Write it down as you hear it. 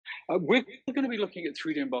We're going to be looking at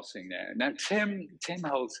 3D embossing now. Now, Tim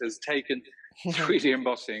Holtz has taken 3D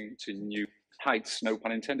embossing to new heights, no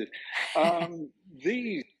pun intended.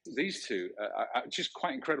 These two are just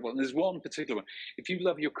quite incredible. And there's one particular one. If you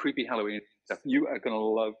love your creepy Halloween stuff, you are going to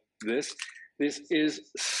love this. This is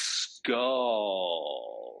skulls.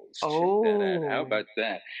 Oh, check that out. How about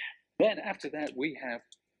that? Then after that, we have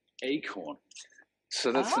acorn.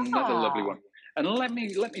 So that's another lovely one. And let me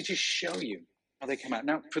just show you how they come out.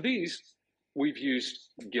 Now, for these, we've used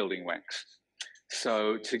gilding wax.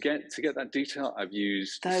 So to get that detail, I've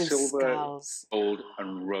used silver, gold,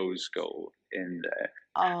 and rose gold in there.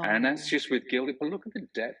 Oh. And that's just with gilding. But look at the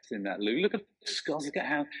depth in that, Lou. Look at the skulls. Look at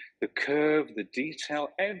how the curve, the detail,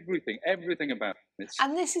 everything about it.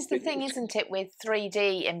 And this is the thing, isn't it, with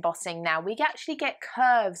 3D embossing now? We actually get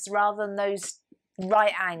curves rather than those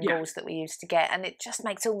right angles that we used to get. And it just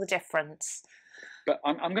makes all the difference. But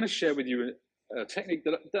I'm going to share with you a technique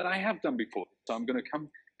that I have done before. So I'm going to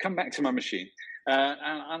come back to my machine.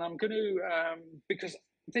 And I'm going to, because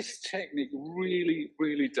this technique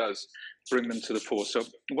really does bring them to the fore. So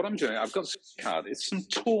what I'm doing, I've got some card. It's some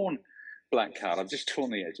torn black card. I've just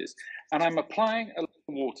torn the edges. And I'm applying a little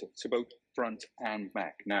water to both front and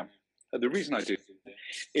back. Now, the reason I do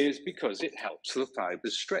is because it helps the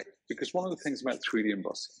fibers stretch. Because one of the things about 3D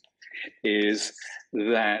embossing is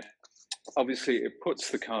that obviously it puts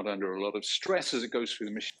the card under a lot of stress as it goes through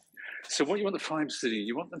the machine. So what you want the fibers to do,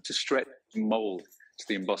 you want them to stretch, mold to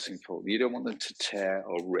the embossing fold. You don't want them to tear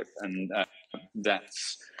or rip, and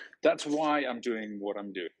that's why I'm doing what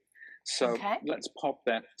I'm doing. So let's pop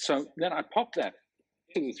that. So then I pop that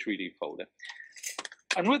to the 3D folder,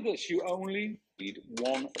 and with this you only need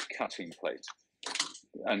one cutting plate,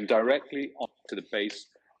 and directly onto the base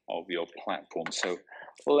of your platform. So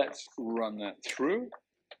let's run that through.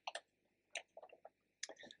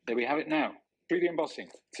 There we have it now. 3D embossing.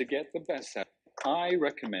 To get the best out, I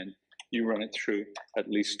recommend you run it through at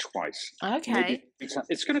least twice. Okay.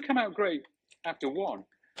 It's going to come out great after one,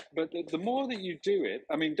 but the more that you do it,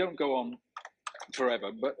 I mean, don't go on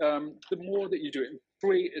forever, but the more that you do it,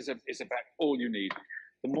 3 is about all you need.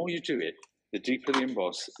 The more you do it, the deeper the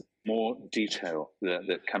emboss, more detail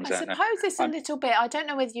that comes out. I suppose it's a little bit, I don't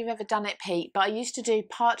know whether you've ever done it, Pete, but I used to do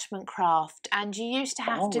parchment craft, and you used to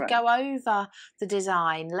have to go over the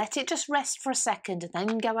design, let it just rest for a second, and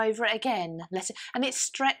then go over it again. And it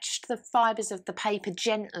stretched the fibres of the paper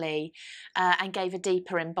gently and gave a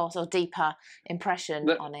deeper emboss or deeper impression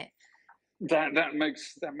on it. That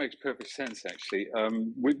makes perfect sense, actually.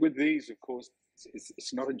 With these, of course,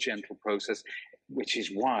 it's not a gentle process, which is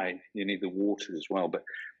why you need the water as well. But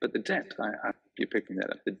the depth, you're picking that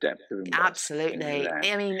up. The depth of emboss. Absolutely.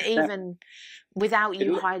 I mean, even without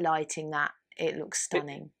you highlighting that, it looks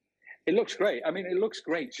stunning. It looks great. I mean, it looks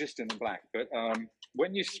great just in the black. But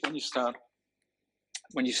when you start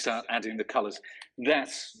adding the colours,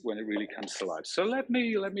 that's when it really comes to life. So let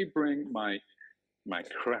me bring my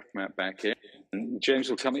craft map back in. And James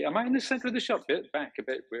will tell me, am I in the centre of the shot? Back a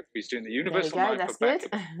bit. He's doing the universal mic. That's good.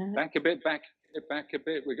 Back a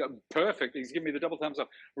bit. We got perfect. He's giving me the double thumbs up.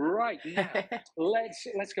 Right now,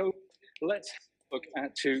 let's go. Let's look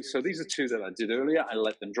at 2. So these are 2 that I did earlier. I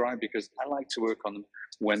let them dry because I like to work on them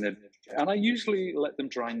when they're, and I usually let them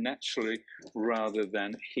dry naturally rather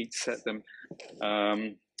than heat set them.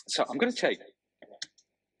 So I'm going to take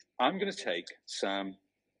some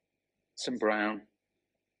brown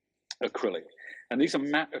acrylic, and these are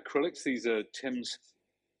matte acrylics. These are Tim's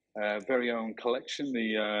very own collection,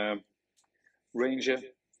 the Ranger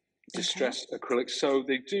Distress acrylics. So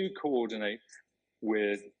they do coordinate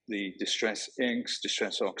with the Distress inks,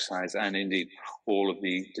 Distress oxides, and indeed all of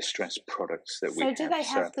the Distress products that we have. So do they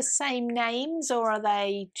have the same names, or are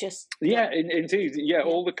they just... Yeah, indeed. Yeah,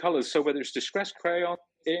 all the colours. So whether it's Distress crayon,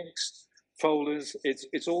 inks, folders,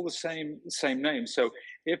 it's all the same name. So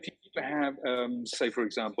if you have, say, for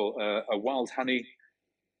example, a wild honey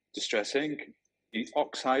Distress ink, the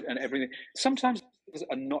oxide and everything, sometimes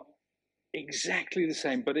are not exactly the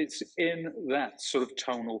same, but it's in that sort of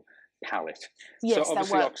tonal palette. Yes, so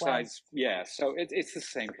obviously that work oxides, well. So it's the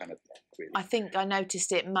same kind of thing, really. I think I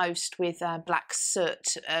noticed it most with black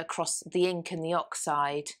soot across the ink and the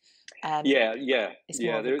oxide. There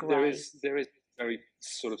is very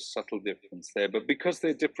sort of subtle difference there, but because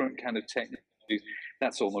they're different kind of technologies,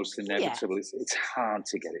 that's almost inevitable. Yeah. It's hard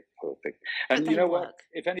to get it perfect. And you know what?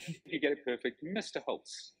 If anything, you get it perfect, Mr.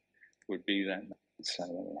 Holtz would be that.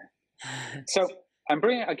 So I'm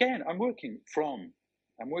working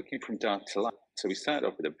from dark to light. So we start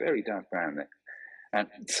off with a very dark brown there, and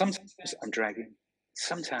sometimes I'm dragging,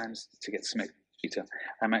 sometimes to get some extra detail,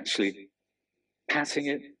 I'm actually patting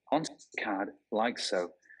it onto the card like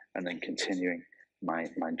so, and then continuing my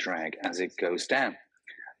drag as it goes down.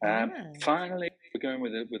 Finally, we're going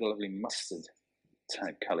with a lovely mustard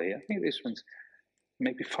type colour here. I think this one's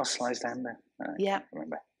maybe fossilized amber. Yeah.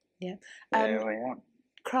 Remember. Yeah. There we are.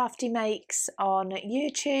 Crafty Makes on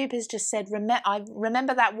YouTube has just said, I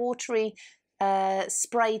remember that watery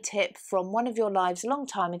spray tip from one of your lives a long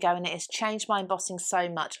time ago, and it has changed my embossing so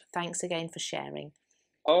much. Thanks again for sharing.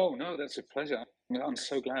 Oh no, that's a pleasure. I'm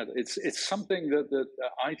so glad. It's something that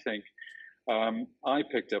I think I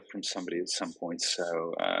picked up from somebody at some point.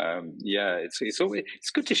 So yeah,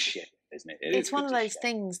 it's good to share, isn't it? It's one of those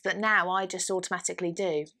things that now I just automatically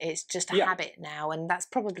do. It's just a habit now, and that's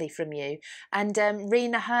probably from you. And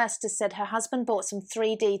Rena Hurst has said her husband bought some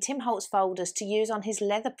 3D Tim Holtz folders to use on his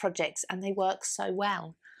leather projects, and they work so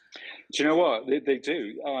well. Do you know what they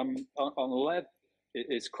do on leather?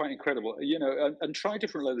 It's quite incredible, you know. And try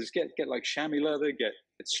different leathers. Get like chamois leather. Get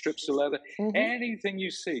strips of leather. Anything you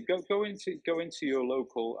see, go into your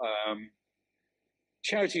local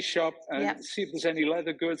charity shop and see if there's any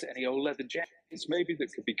leather goods, any old leather jackets maybe that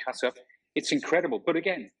could be cut up. It's incredible. But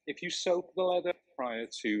again, if you soak the leather prior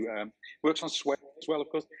to works on sweat as well, of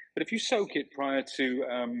course. But if you soak it prior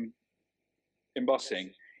to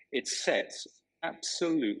embossing, it sets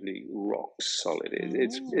absolutely rock solid.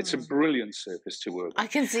 It's a brilliant surface to work with. I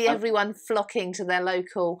can see everyone flocking to their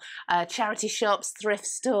local charity shops, thrift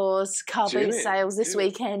stores, car boot sales this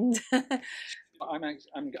weekend. I'm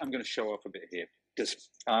going to show off a bit here, because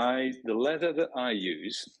the leather that I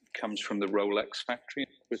use comes from the Rolex factory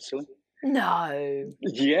in Switzerland. No.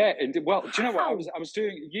 Yeah, and well, do you know what I was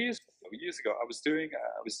doing years ago? I was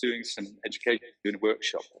doing some education, doing a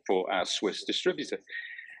workshop for our Swiss distributor,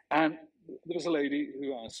 and there was a lady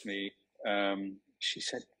who asked me, she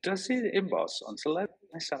said, does it emboss onto leather?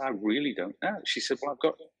 I said, I really don't know. She said, well, I've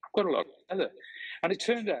got a lot of leather. And it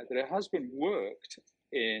turned out that her husband worked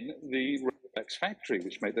in the Rolex factory,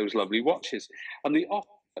 which made those lovely watches. And the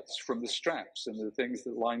offcuts from the straps and the things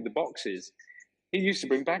that lined the boxes, he used to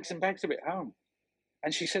bring bags and bags of it home.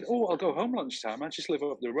 And she said, oh, I'll go home lunchtime. I just live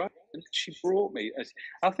up the road. And she brought me,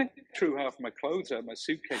 I think I threw half my clothes out of my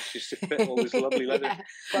suitcase just to fit all this lovely leather.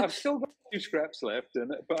 But I've still got a few scraps left,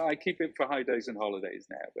 but I keep it for high days and holidays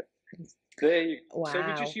now. But there you go. Wow. So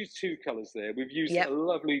we just used two colours there. We've used a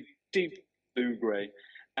lovely deep blue grey,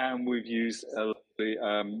 and we've used a lovely,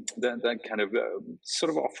 that kind of sort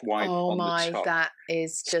of off-white on the top. That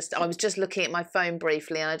is just, I was just looking at my phone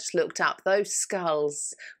briefly, and I just looked up those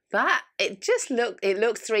skulls. It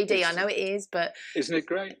looks 3D. I know it is, but isn't it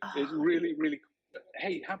great? It's really, really cool.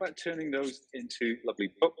 Hey, how about turning those into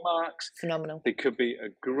lovely bookmarks? Phenomenal. They could be a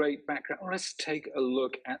great background. Let's take a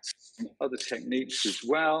look at some other techniques as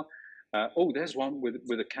well. There's one with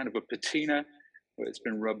a kind of a patina where it's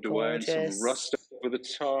been rubbed away and some rust over the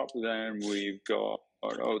top. Then we've got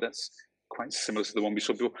that's quite similar to the one we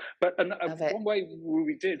saw before. But one way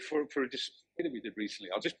we did for a display that we did recently,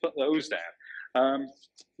 I'll just put those down.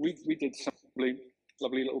 We did some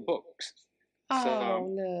lovely little books.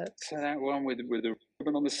 Look. So that one with a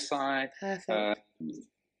ribbon on the side. Perfect.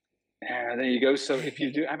 There you go. So if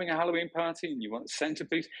you're having a Halloween party and you want a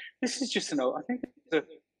centerpiece, this is just I think it's a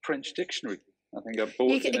French dictionary. I think I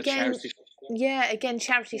bought in a charity shop. Yeah, again,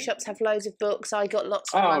 charity shops have loads of books. I got lots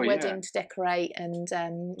for my wedding to decorate, and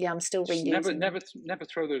I'm still reading. Never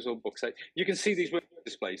throw those old books out. You can see these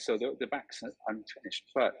displays, so the backs are unfinished,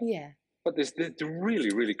 but they're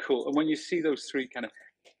really, really cool. And when you see those three kind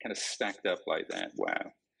of stacked up like that, wow,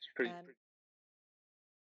 it's pretty.